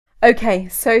Okay,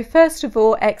 so first of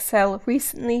all, Excel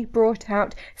recently brought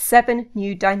out 7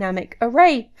 new dynamic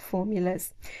array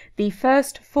formulas. The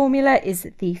first formula is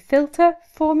the filter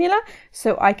formula,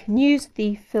 so I can use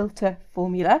the filter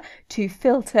formula to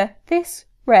filter this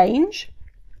range,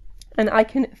 and I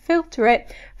can filter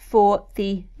it for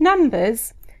the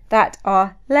numbers that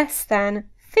are less than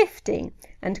 50,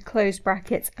 and close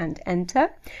brackets and enter.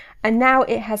 And now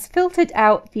it has filtered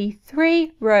out the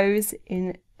 3 rows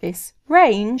in this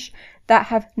range that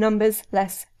have numbers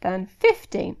less than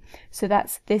 50. So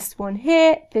that's this one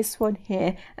here,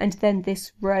 and then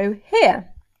this row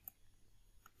here.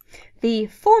 The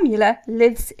formula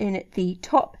lives in the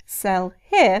top cell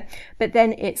here, but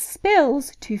then it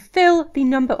spills to fill the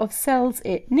number of cells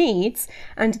it needs,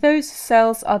 and those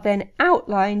cells are then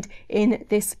outlined in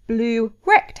this blue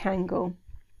rectangle.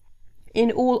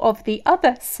 In all of the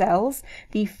other cells,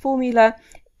 the formula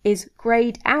is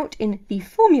grayed out in the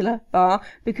formula bar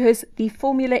because the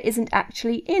formula isn't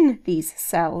actually in these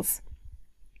cells.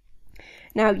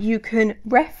 Now you can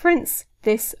reference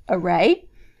this array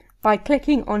by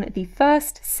clicking on the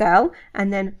first cell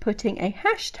and then putting a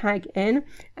hashtag in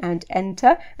and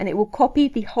enter, and it will copy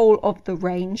the whole of the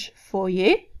range for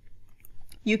you.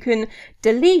 You can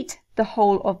delete the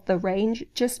whole of the range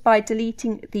just by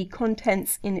deleting the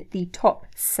contents in the top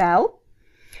cell.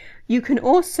 You can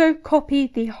also copy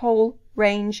the whole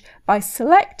range by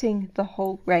selecting the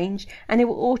whole range, and it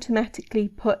will automatically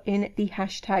put in the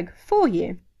hashtag for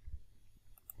you.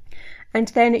 And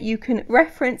then you can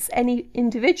reference any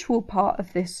individual part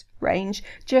of this range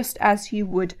just as you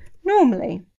would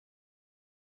normally.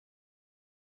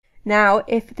 Now,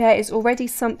 if there is already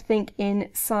something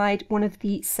inside one of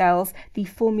the cells the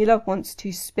formula wants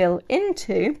to spill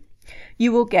into,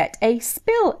 you will get a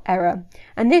spill error,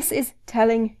 and this is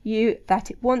telling you that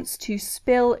it wants to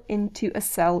spill into a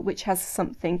cell which has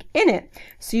something in it.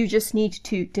 So you just need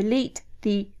to delete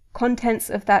the contents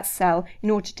of that cell in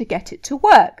order to get it to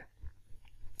work.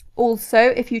 Also,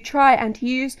 if you try and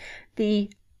use the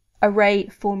array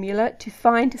formula to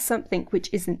find something which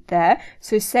isn't there,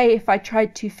 so say if I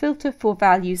tried to filter for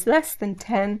values less than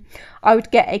 10, I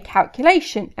would get a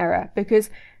calculation error because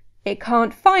it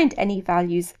can't find any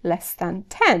values less than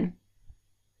 10.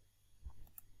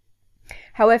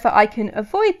 However, I can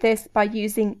avoid this by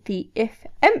using the if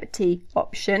empty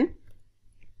option,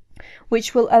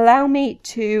 which will allow me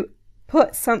to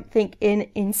put something in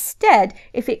instead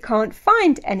if it can't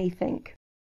find anything.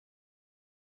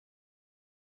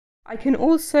 I can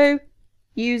also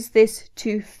use this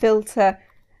to filter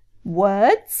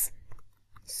words,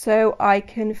 so I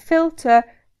can filter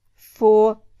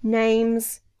for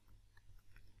names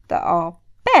that are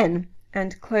Ben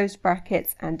and close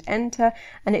brackets and enter,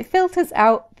 and it filters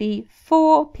out the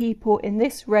 4 people in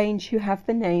this range who have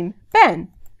the name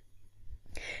Ben.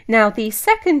 Now the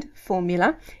second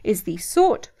formula is the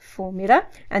sort formula,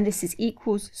 and this is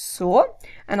equals sort,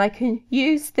 and I can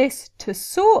use this to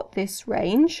sort this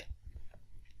range.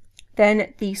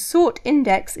 Then the sort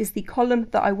index is the column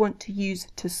that I want to use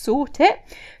to sort it.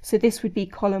 So this would be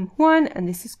column 1 and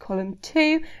this is column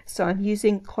 2. So I'm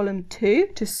using column 2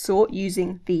 to sort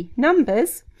using the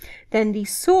numbers. Then the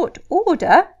sort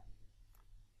order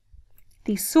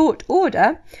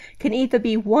can either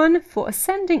be 1 for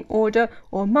ascending order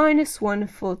or -1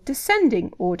 for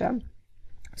descending order.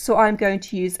 So I'm going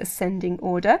to use ascending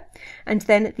order. And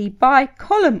then the by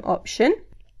column option,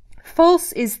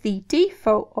 false is the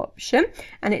default option,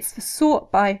 and it's for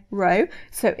sort by row.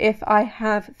 So if I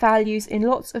have values in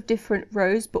lots of different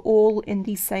rows but all in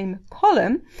the same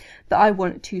column that I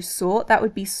want to sort, that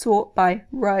would be sort by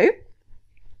row.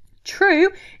 True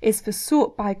is for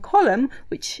sort by column,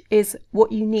 which is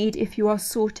what you need if you are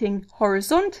sorting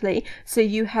horizontally. So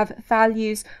you have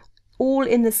values all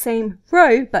in the same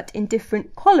row but in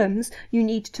different columns. You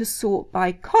need to sort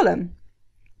by column.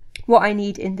 What I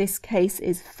need in this case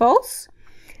is false,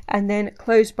 and then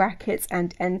close brackets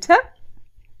and enter.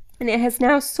 And it has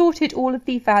now sorted all of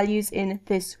the values in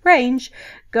this range,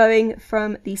 going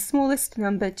from the smallest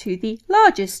number to the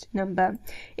largest number.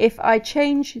 If I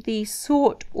change the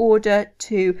sort order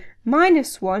to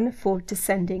 -1 for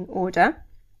descending order,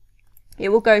 it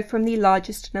will go from the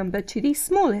largest number to the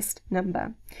smallest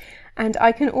number. And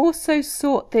I can also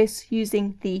sort this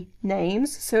using the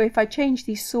names. So if I change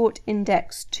the sort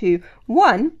index to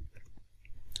 1,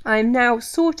 I'm now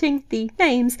sorting the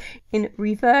names in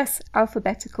reverse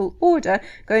alphabetical order,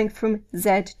 going from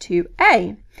Z to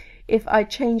A. If I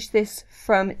change this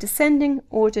from descending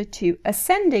order to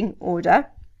ascending order,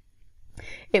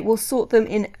 it will sort them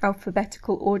in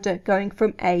alphabetical order, going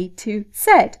from A to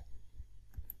Z.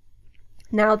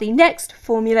 Now the next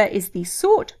formula is the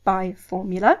sort by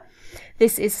formula.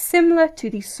 This is similar to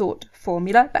the sort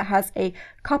formula but has a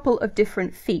couple of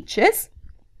different features.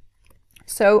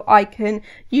 So I can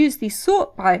use the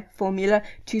sort by formula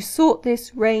to sort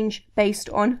this range based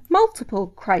on multiple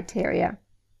criteria.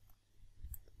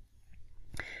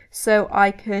 So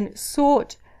I can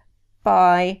sort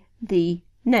by the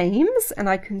names, and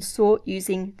I can sort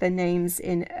using the names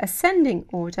in ascending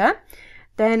order.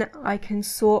 Then I can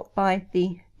sort by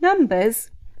the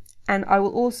numbers, and I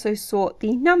will also sort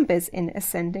the numbers in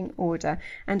ascending order,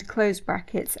 and close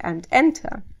brackets and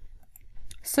enter.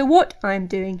 So what I'm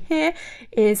doing here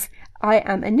is I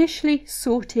am initially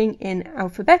sorting in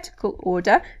alphabetical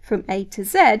order from A to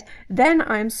Z, then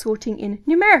I'm sorting in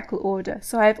numerical order.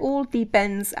 So I have all the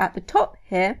bends at the top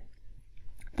here.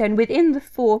 Then within the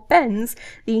 4 bends,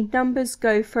 the numbers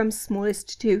go from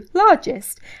smallest to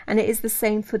largest, and it is the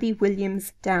same for the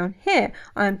Williams down here.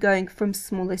 I'm going from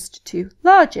smallest to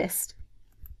largest.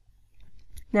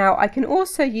 Now I can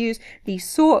also use the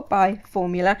sort by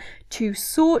formula to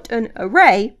sort an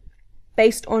array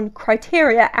based on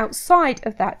criteria outside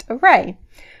of that array.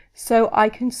 So I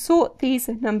can sort these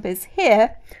numbers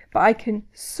here, but I can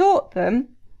sort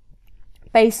them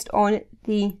based on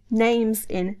the names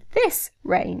in this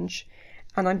range.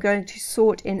 And I'm going to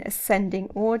sort in ascending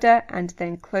order and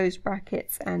then close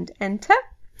brackets and enter.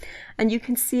 And you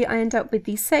can see I end up with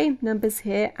the same numbers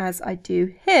here as I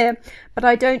do here, but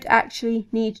I don't actually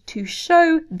need to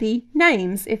show the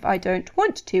names if I don't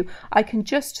want to. I can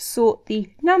just sort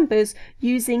the numbers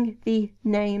using the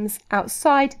names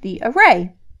outside the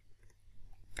array.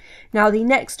 Now the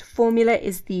next formula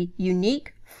is the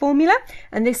unique formula,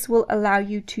 and this will allow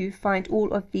you to find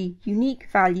all of the unique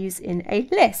values in a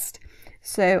list.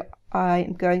 So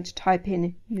I'm going to type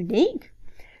in unique.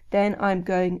 Then I'm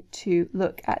going to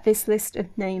look at this list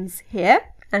of names here,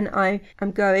 and I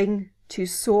am going to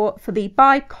sort for the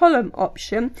by column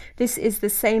option. This is the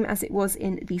same as it was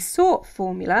in the sort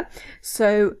formula.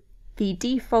 So the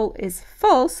default is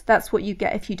false. That's what you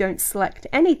get if you don't select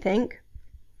anything.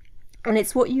 And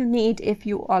it's what you need if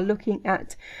you are looking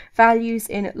at values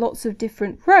in lots of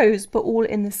different rows, but all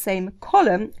in the same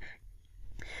column.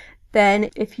 Then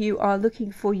if you are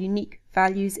looking for unique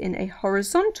values in a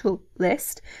horizontal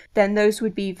list, then those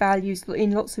would be values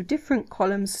in lots of different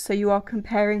columns, so you are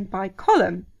comparing by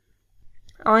column.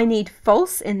 I need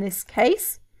false in this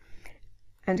case,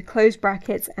 and close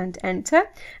brackets and enter,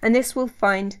 and this will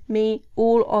find me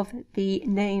all of the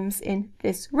names in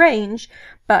this range,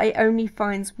 but it only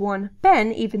finds one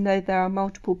Ben even though there are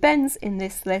multiple Bens in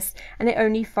this list, and it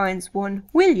only finds one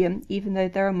William even though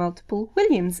there are multiple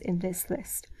Williams in this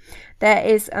list. There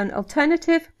is an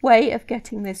alternative way of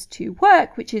getting this to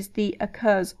work, which is the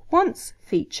occurs once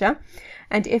feature,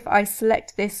 and if I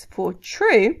select this for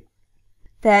true,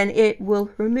 then it will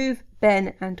remove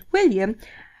Ben and William,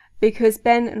 because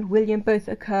Ben and William both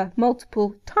occur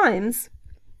multiple times,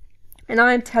 and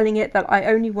I am telling it that I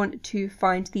only want to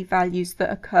find the values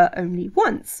that occur only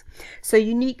once. So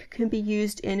unique can be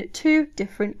used in 2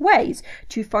 different ways: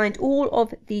 to find all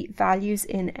of the values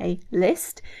in a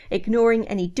list, ignoring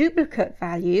any duplicate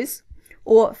values,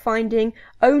 or finding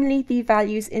only the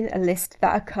values in a list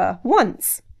that occur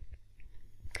once.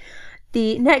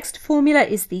 The next formula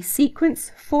is the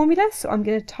sequence formula, so I'm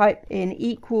going to type in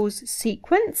equals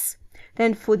sequence.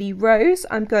 Then for the rows,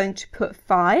 I'm going to put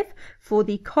 5. For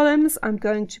the columns, I'm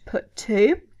going to put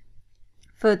 2.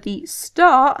 For the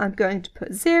star, I'm going to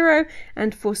put 0.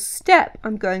 And for step,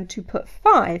 I'm going to put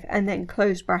 5, and then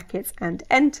close brackets and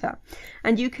enter.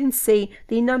 And you can see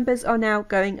the numbers are now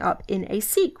going up in a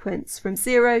sequence from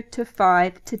 0 to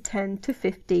 5 to 10 to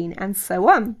 15 and so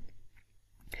on.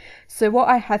 So what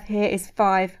I have here is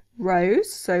 5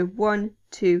 rows, so 1,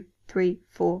 2, 3,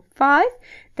 4, 5.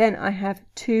 Then I have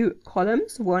 2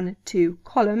 columns, 1, 2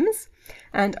 columns,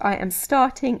 and I am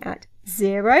starting at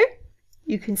 0.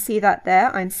 You can see that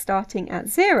there, I'm starting at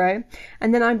 0,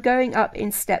 and then I'm going up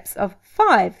in steps of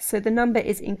 5. So the number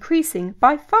is increasing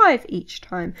by 5 each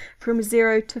time, from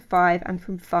 0 to 5 and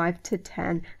from 5 to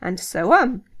 10 and so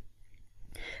on.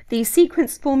 The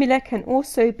sequence formula can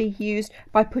also be used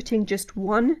by putting just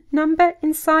one number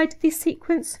inside the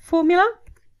sequence formula.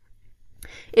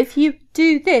 If you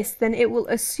do this, then it will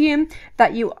assume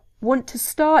that you want to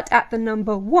start at the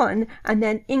number 1 and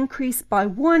then increase by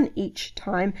 1 each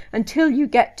time until you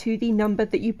get to the number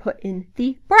that you put in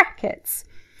the brackets.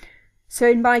 So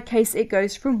in my case, it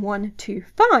goes from 1 to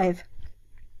 5.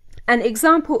 An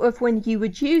example of when you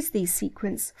would use the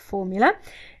sequence formula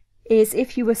is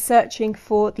if you were searching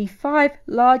for the 5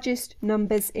 largest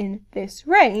numbers in this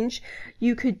range,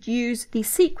 you could use the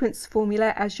sequence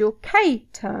formula as your K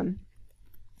term.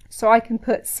 So I can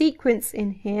put sequence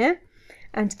in here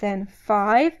and then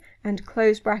 5 and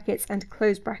close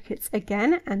brackets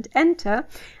again and enter,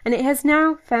 and it has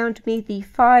now found me the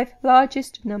 5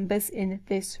 largest numbers in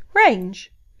this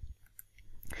range.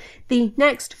 The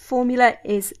next formula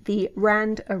is the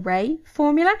RANDARRAY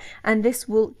formula, and this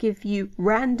will give you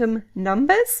random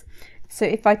numbers. So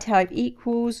if I type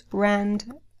equals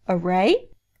RANDARRAY,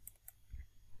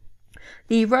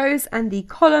 the rows and the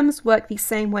columns work the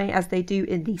same way as they do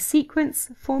in the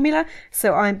sequence formula.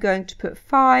 So I'm going to put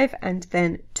 5 and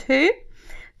then 2.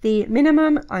 The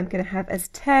minimum I'm going to have as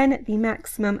 10, the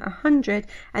maximum 100,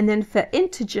 and then for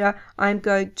integer I'm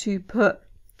going to put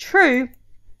true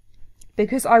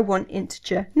because I want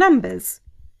integer numbers.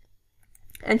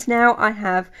 And now I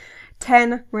have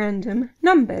 10 random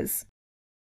numbers.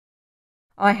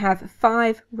 I have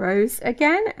 5 rows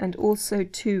again and also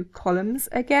 2 columns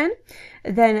again.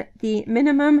 Then the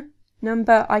minimum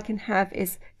number I can have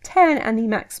is 10 and the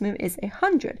maximum is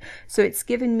 100. So it's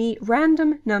given me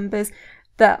random numbers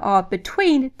that are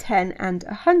between 10 and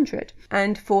 100.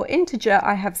 And for integer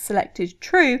I have selected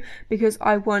true because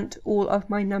I want all of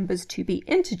my numbers to be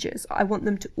integers. I want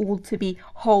them to all to be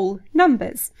whole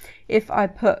numbers. If I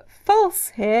put false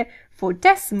here for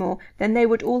decimal, then they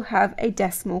would all have a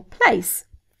decimal place.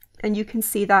 And you can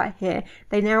see that here.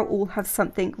 They now all have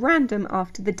something random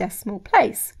after the decimal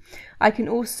place. I can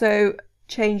also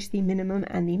change the minimum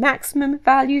and the maximum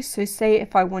values. So say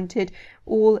if I wanted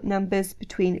all numbers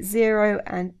between 0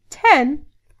 and 10,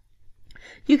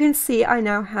 you can see I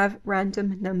now have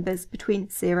random numbers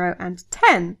between 0 and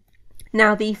 10.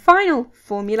 Now the final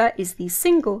formula is the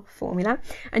single formula,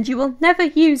 and you will never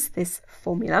use this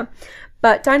formula,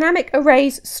 but dynamic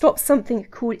arrays stop something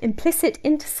called implicit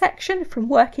intersection from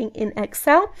working in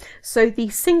Excel, so the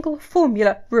single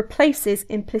formula replaces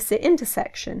implicit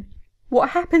intersection.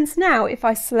 What happens now if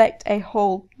I select a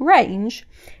whole range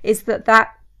is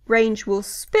that range will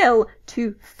spill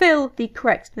to fill the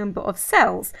correct number of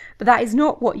cells, but that is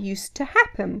not what used to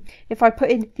happen. If I put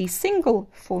in the single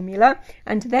formula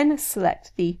and then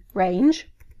select the range,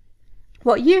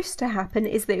 what used to happen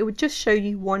is that it would just show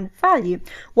you one value,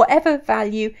 whatever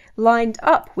value lined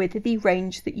up with the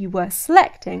range that you were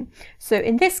selecting. So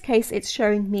in this case it's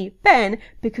showing me Ben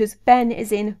because Ben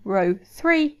is in row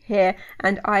 3 here,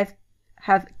 and I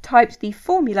have typed the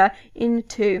formula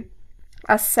into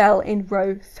a cell in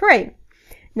row 3.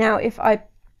 Now if I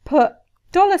put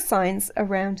 $signs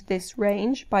around this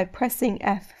range by pressing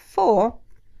F4,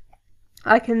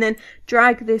 I can then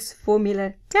drag this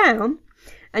formula down,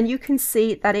 and you can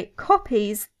see that it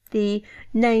copies the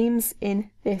names in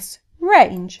this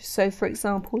range. So for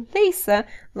example, Lisa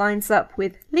lines up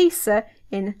with Lisa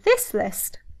in this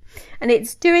list. And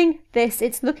it's doing this,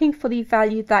 it's looking for the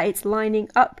value that it's lining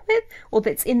up with, or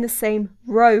that's in the same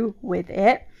row with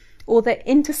it, or that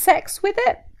intersects with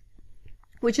it,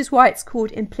 which is why it's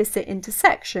called implicit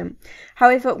intersection.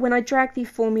 However, when I drag the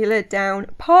formula down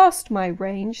past my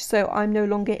range, so I'm no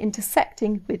longer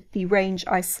intersecting with the range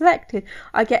I selected,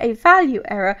 I get a value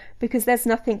error because there's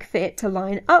nothing for it to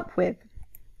line up with.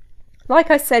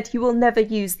 Like I said, you will never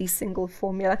use the single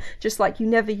formula, just like you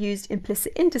never used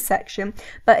implicit intersection,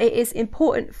 but it is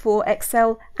important for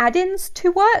Excel add-ins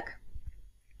to work.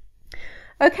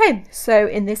 Okay, so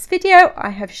in this video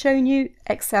I have shown you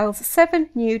Excel's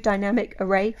 7 new dynamic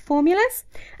array formulas,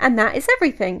 and that is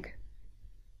everything.